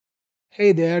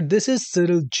Hey there, this is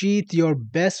Cyril Jeet, your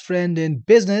best friend in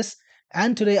business,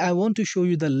 and today I want to show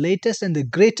you the latest and the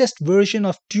greatest version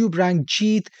of Tuberank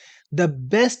Jeet, the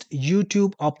best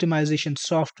YouTube optimization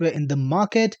software in the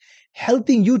market,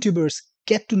 helping YouTubers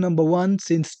get to number one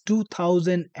since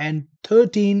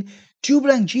 2013.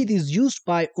 Tuberank Jeet is used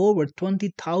by over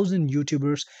 20,000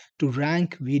 YouTubers to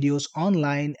rank videos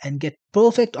online and get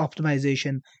perfect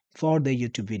optimization for their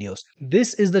YouTube videos.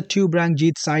 This is the Tuberank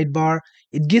Jeet sidebar.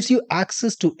 It gives you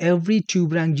access to every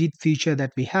Tuberank Jeet feature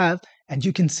that we have, and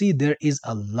you can see there is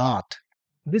a lot.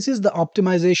 This is the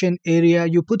optimization area.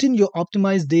 You put in your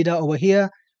optimized data over here,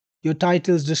 your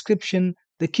titles, description,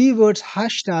 the keywords,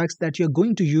 hashtags that you're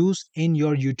going to use in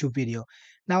your YouTube video.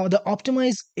 Now, the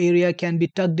optimized area can be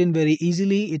tucked in very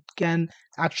easily. It can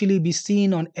actually be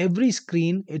seen on every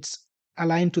screen. It's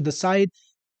aligned to the side,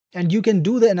 and you can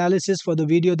do the analysis for the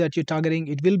video that you're targeting.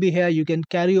 It will be here. You can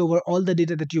carry over all the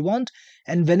data that you want,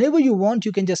 and whenever you want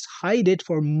you can just hide it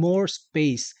for more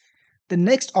space. The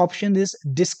next option is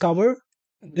discover.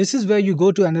 This is where you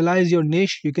go to analyze your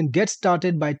niche. You can get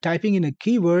started by typing in a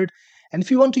keyword, and if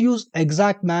you want to use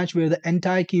exact match where the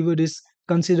entire keyword is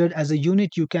considered as a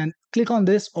unit, you can click on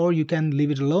this or you can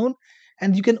leave it alone.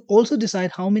 And you can also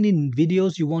decide how many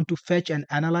videos you want to fetch and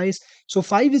analyze. So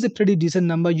 5 is a pretty decent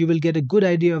number. You will get a good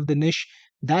idea of the niche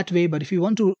that way. But if you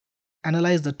want to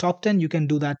analyze the top 10, you can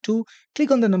do that too.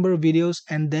 Click on the number of videos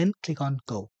and then click on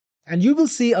go. And you will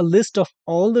see a list of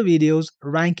all the videos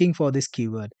ranking for this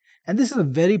keyword. And this is a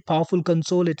very powerful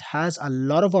console. It has a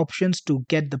lot of options to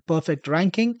get the perfect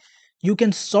ranking. You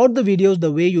can sort the videos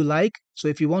the way you like. So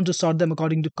if you want to sort them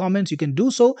according to comments, you can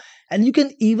do so. And you can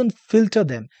even filter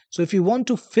them. So if you want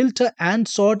to filter and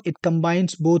sort, it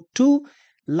combines both too.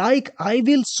 Like I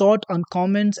will sort on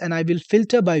comments and I will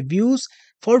filter by views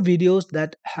for videos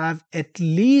that have at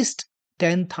least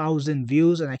 10,000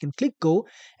 views, and I can click go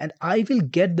and I will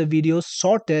get the videos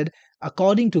sorted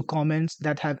according to comments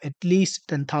that have at least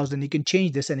 10,000. You can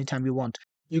change this anytime you want.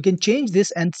 You can change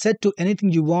this and set to anything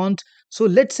you want. So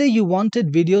let's say you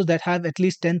wanted videos that have at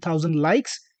least 10,000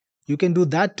 likes. You can do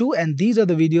that too. And these are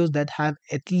the videos that have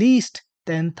at least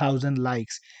 10,000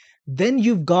 likes. Then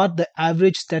you've got the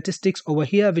average statistics over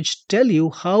here, which tell you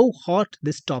how hot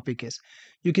this topic is.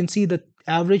 You can see the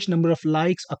average number of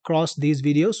likes across these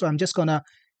videos. So I'm just gonna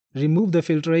remove the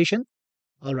filtration.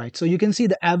 All right, so you can see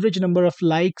the average number of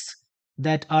likes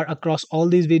that are across all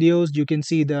these videos. You can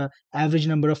see the average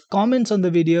number of comments on the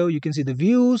video. You can see the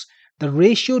views, the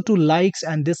ratio to likes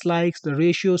and dislikes, the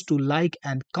ratios to like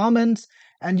and comments,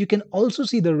 and you can also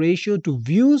see the ratio to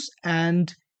views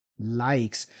and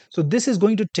likes. So this is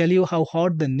going to tell you how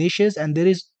hot the niche is, and there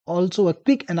is also a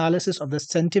quick analysis of the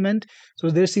sentiment. So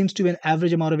there seems to be an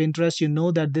average amount of interest. You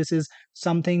know that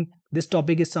this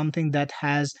topic is something that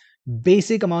has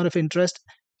basic amount of interest.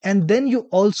 And then you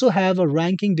also have a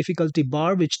ranking difficulty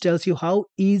bar, which tells you how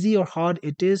easy or hard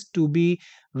it is to be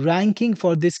ranking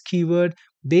for this keyword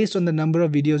based on the number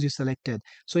of videos you selected.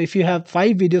 So if you have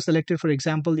 5 videos selected, for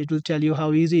example, it will tell you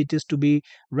how easy it is to be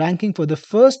ranking for the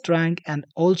first rank and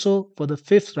also for the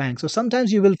fifth rank. So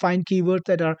sometimes you will find keywords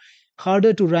that are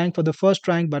harder to rank for the first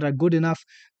rank but are good enough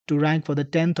to rank for the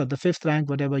 10th or the fifth rank,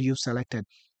 whatever you've selected.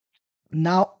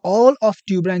 Now, all of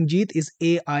Tuberank Jeet is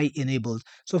AI enabled.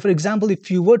 So, for example, if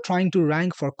you were trying to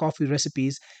rank for coffee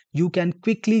recipes, you can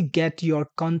quickly get your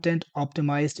content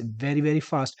optimized very, very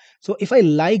fast. So, if I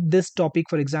like this topic,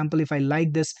 for example, if I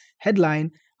like this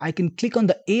headline, I can click on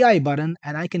the AI button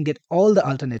and I can get all the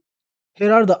alternatives.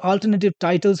 Here are the alternative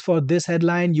titles for this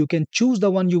headline. You can choose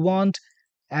the one you want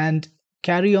and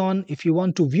carry on. If you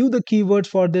want to view the keywords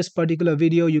for this particular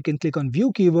video, you can click on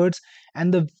view keywords,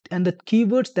 and the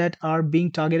keywords that are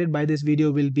being targeted by this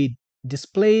video will be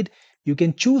displayed. You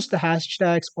can choose the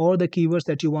hashtags or the keywords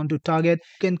that you want to target.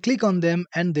 You can click on them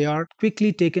and they are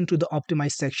quickly taken to the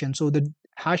optimized section. So the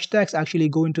hashtags actually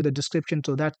go into the description,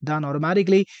 so that's done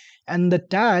automatically, and the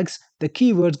tags, the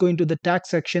keywords, go into the tag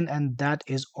section, and that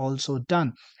is also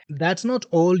done. That's not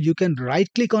all. You can right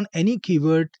click on any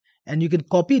keyword and you can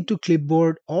copy it to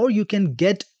clipboard, or you can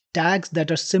get tags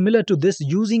that are similar to this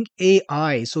using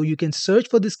AI. So you can search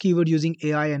for this keyword using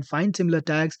AI and find similar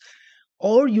tags,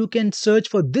 or you can search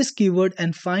for this keyword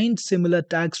and find similar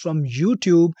tags from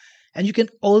YouTube, and you can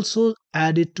also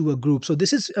add it to a group. So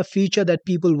this is a feature that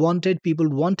people wanted. People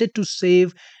wanted to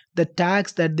save the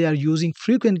tags that they are using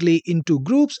frequently into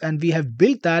groups, and we have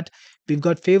built that. We've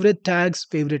got favorite tags,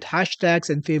 favorite hashtags,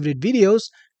 and favorite videos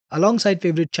alongside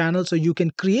favorite channels. So you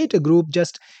can create a group,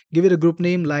 just give it a group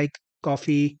name like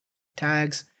coffee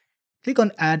tags, click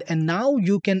on add, and now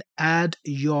you can add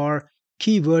your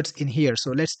keywords in here.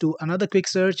 So let's do another quick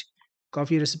search,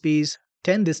 coffee recipes.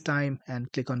 10 this time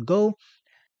and click on go.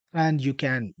 And you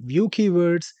can view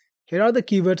keywords. Here are the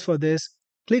keywords for this.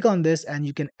 Click on this and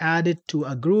you can add it to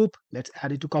a group. Let's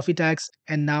add it to coffee tags.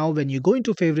 And now when you go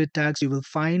into favorite tags, you will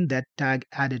find that tag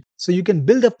added. So you can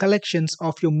build up collections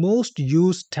of your most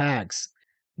used tags.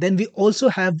 Then we also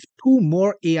have two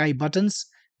more AI buttons.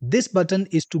 This button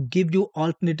is to give you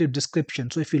alternative description.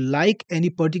 So if you like any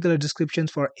particular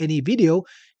descriptions for any video,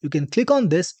 you can click on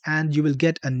this and you will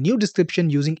get a new description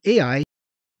using AI.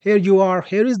 Here you are.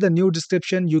 Here is the new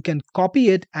description. You can copy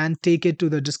it and take it to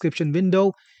the description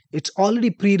window. It's already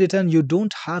pre-written. You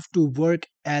don't have to work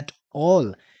at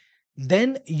all.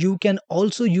 Then you can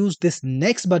also use this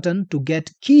next button to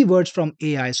get keywords from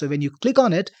AI. So when you click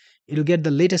on it, it'll get the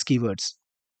latest keywords.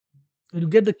 It'll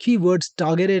get the keywords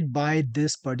targeted by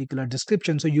this particular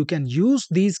description. So you can use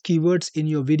these keywords in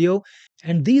your video.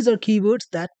 And these are keywords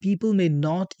that people may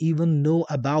not even know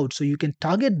about. So you can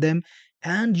target them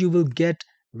and you will get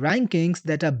rankings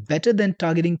that are better than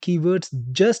targeting keywords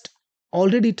just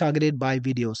already targeted by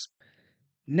videos.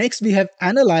 Next, we have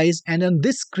Analyze, and on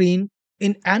this screen,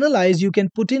 in Analyze, you can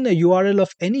put in a URL of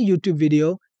any YouTube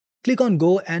video, click on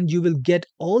Go, and you will get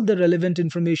all the relevant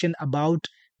information about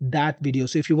that video.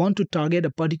 So if you want to target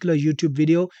a particular YouTube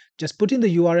video, just put in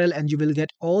the URL and you will get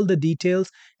all the details.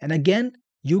 And again,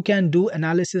 you can do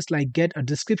analysis like get a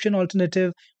description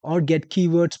alternative or get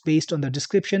keywords based on the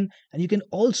description. And you can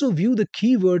also view the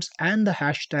keywords and the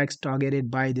hashtags targeted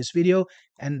by this video.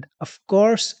 And of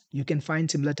course, you can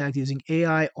find similar tags using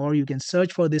AI or you can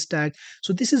search for this tag.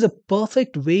 So this is a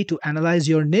perfect way to analyze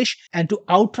your niche and to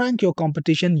outrank your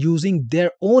competition using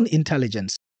their own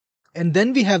intelligence. And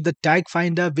then we have the tag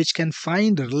finder, which can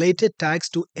find related tags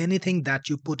to anything that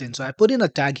you put in. So I put in a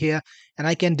tag here and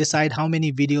I can decide how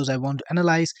many videos I want to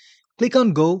analyze. Click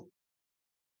on go.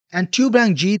 And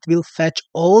Tuberank Jeet will fetch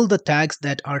all the tags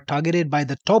that are targeted by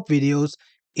the top videos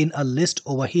in a list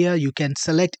over here. You can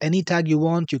select any tag you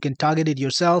want. You can target it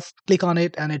yourself. Click on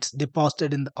it and it's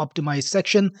deposited in the optimized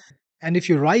section. And if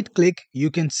you right click,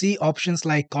 you can see options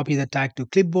like copy the tag to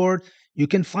clipboard. You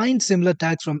can find similar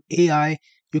tags from AI.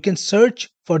 You can search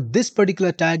for this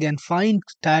particular tag and find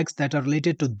tags that are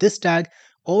related to this tag,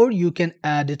 or you can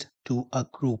add it to a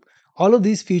group. All of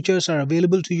these features are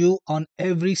available to you on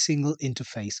every single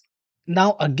interface.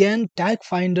 Now again, Tag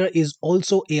Finder is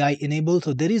also AI enabled.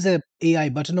 So there is a AI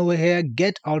button over here,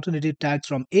 get alternative tags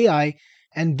from AI.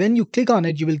 And when you click on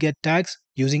it, you will get tags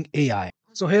using AI.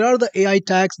 So here are the AI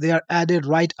tags. They are added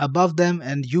right above them.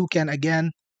 And you can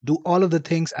again do all of the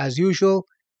things as usual.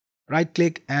 Right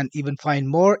click and even find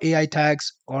more AI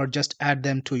tags or just add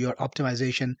them to your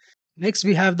optimization. Next,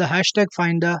 we have the hashtag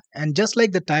finder. And just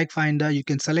like the tag finder, you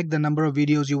can select the number of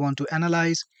videos you want to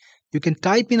analyze. You can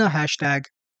type in a hashtag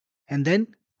and then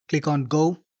click on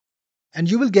go. And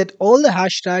you will get all the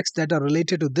hashtags that are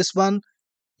related to this one.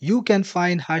 You can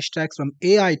find hashtags from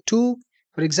AI too.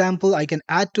 For example, I can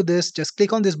add to this, just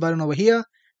click on this button over here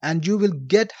and you will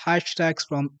get hashtags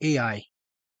from AI.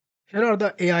 Here are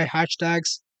the AI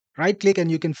hashtags. Right click and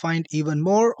you can find even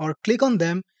more or click on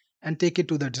them and take it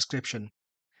to the description.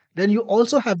 Then you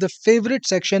also have the favorite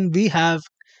section. We have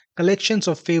collections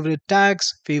of favorite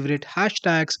tags, favorite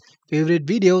hashtags, favorite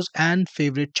videos, and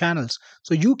favorite channels.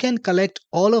 So you can collect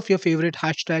all of your favorite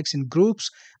hashtags in groups.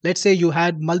 Let's say you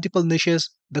had multiple niches,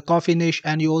 the coffee niche,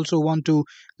 and you also want to,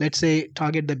 let's say,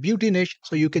 target the beauty niche.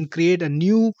 So you can create a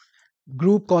new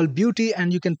group called beauty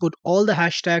and you can put all the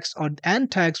hashtags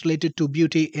and tags related to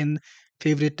beauty in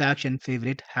favorite tags and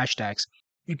favorite hashtags.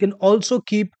 You can also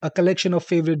keep a collection of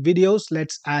favorite videos.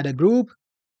 Let's add a group.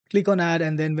 Click on add,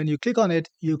 and then when you click on it,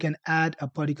 you can add a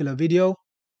particular video.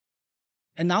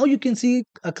 And now you can see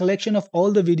a collection of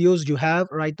all the videos you have.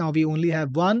 Right now, we only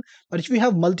have one, but if you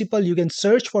have multiple, you can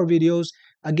search for videos.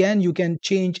 Again, you can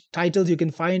change titles. You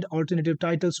can find alternative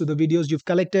titles to the videos you've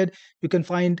collected. You can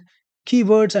find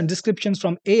keywords and descriptions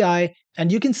from AI,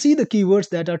 and you can see the keywords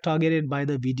that are targeted by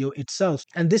the video itself.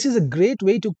 And this is a great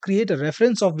way to create a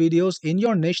reference of videos in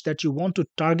your niche that you want to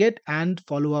target and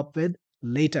follow up with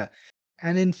later.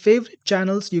 And in favorite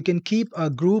channels, you can keep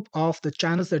a group of the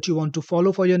channels that you want to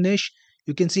follow for your niche.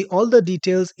 You can see all the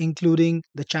details, including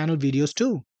the channel videos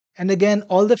too. And again,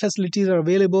 all the facilities are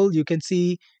available. You can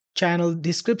see channel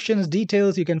descriptions,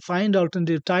 details. You can find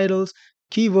alternative titles,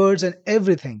 keywords, and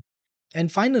everything. And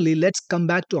finally, let's come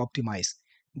back to optimize.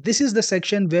 This is the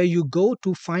section where you go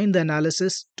to find the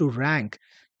analysis to rank.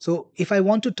 So if I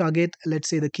want to target, let's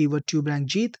say the keyword Tuberank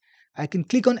Jeet, I can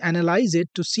click on analyze it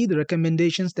to see the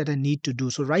recommendations that I need to do.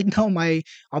 So right now my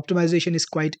optimization is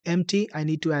quite empty. I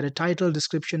need to add a title,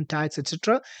 description, tags,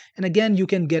 etc. And again, you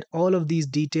can get all of these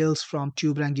details from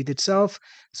Tuberank Jeet itself.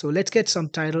 So let's get some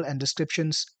title and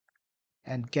descriptions.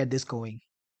 and get this going.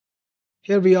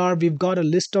 Here we are, we've got a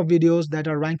list of videos that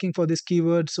are ranking for this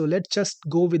keyword. So let's just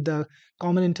go with the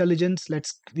common intelligence.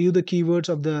 Let's view the keywords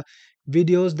of the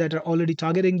videos that are already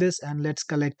targeting this, and let's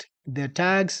collect their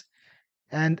tags.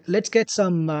 And let's get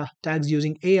some tags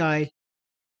using AI.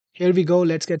 Here we go.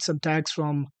 Let's get some tags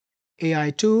from AI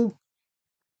 2.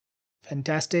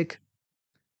 Fantastic.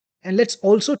 And let's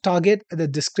also target the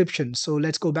description. So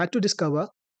let's go back to Discover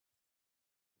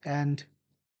and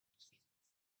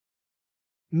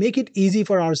make it easy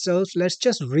for ourselves. Let's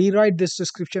just rewrite this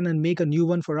description and make a new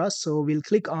one for us. So we'll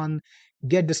click on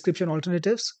Get Description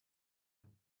Alternatives.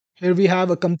 Here we have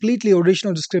a completely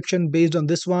original description based on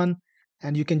this one,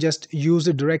 and you can just use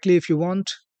it directly if you want.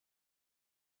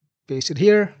 Paste it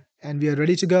here, and we are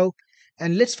ready to go.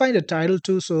 And let's find a title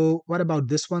too. So what about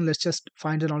this one? Let's just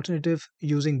find an alternative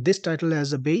using this title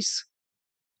as a base.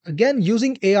 Again,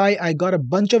 using AI, I got a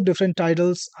bunch of different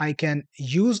titles. I can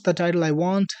use the title I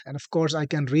want, and of course, I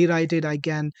can rewrite it. I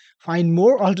can find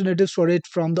more alternatives for it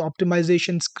from the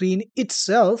optimization screen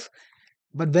itself.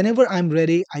 But whenever I'm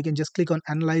ready, I can just click on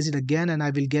Analyze it again, and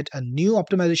I will get a new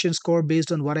optimization score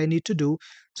based on what I need to do.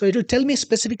 So it will tell me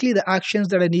specifically the actions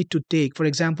that I need to take. For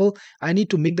example, I need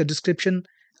to make the description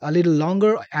a little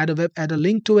longer, add a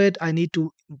link to it. I need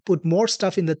to put more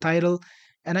stuff in the title,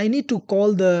 and I need to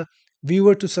call the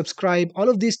viewer to subscribe. All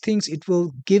of these things, it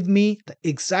will give me the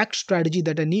exact strategy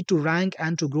that I need to rank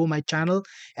and to grow my channel.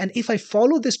 And if I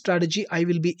follow this strategy, I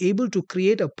will be able to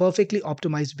create a perfectly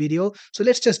optimized video. So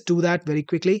let's just do that very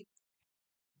quickly.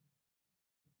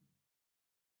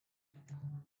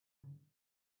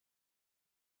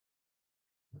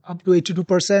 Up to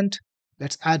 82%.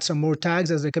 Let's add some more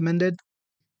tags as recommended.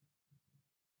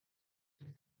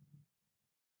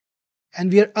 And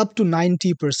we are up to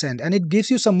 90%. And it gives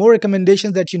you some more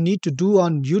recommendations that you need to do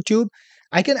on YouTube.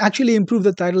 I can actually improve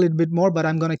the title a little bit more, but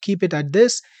I'm going to keep it at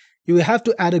this. You have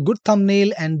to add a good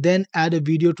thumbnail and then add a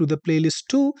video to the playlist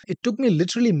too. It took me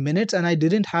literally minutes, and I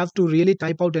didn't have to really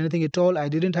type out anything at all. I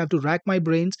didn't have to rack my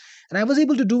brains, and I was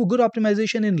able to do good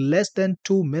optimization in less than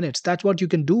 2 minutes. That's what you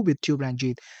can do with Tuberank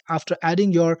Jeet. After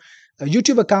adding your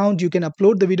YouTube account, you can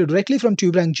upload the video directly from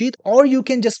Tuberank Jeet, or you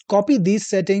can just copy these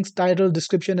settings, title,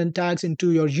 description, and tags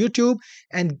into your YouTube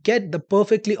and get the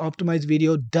perfectly optimized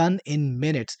video done in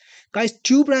minutes. Guys,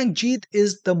 Tuberank Jeet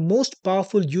is the most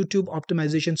powerful YouTube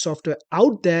optimization software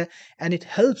out there, and it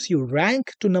helps you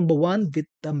rank to number one with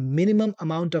the minimum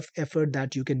amount of effort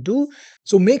that you can do.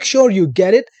 So make sure you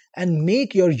get it and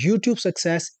make your YouTube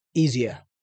success easier.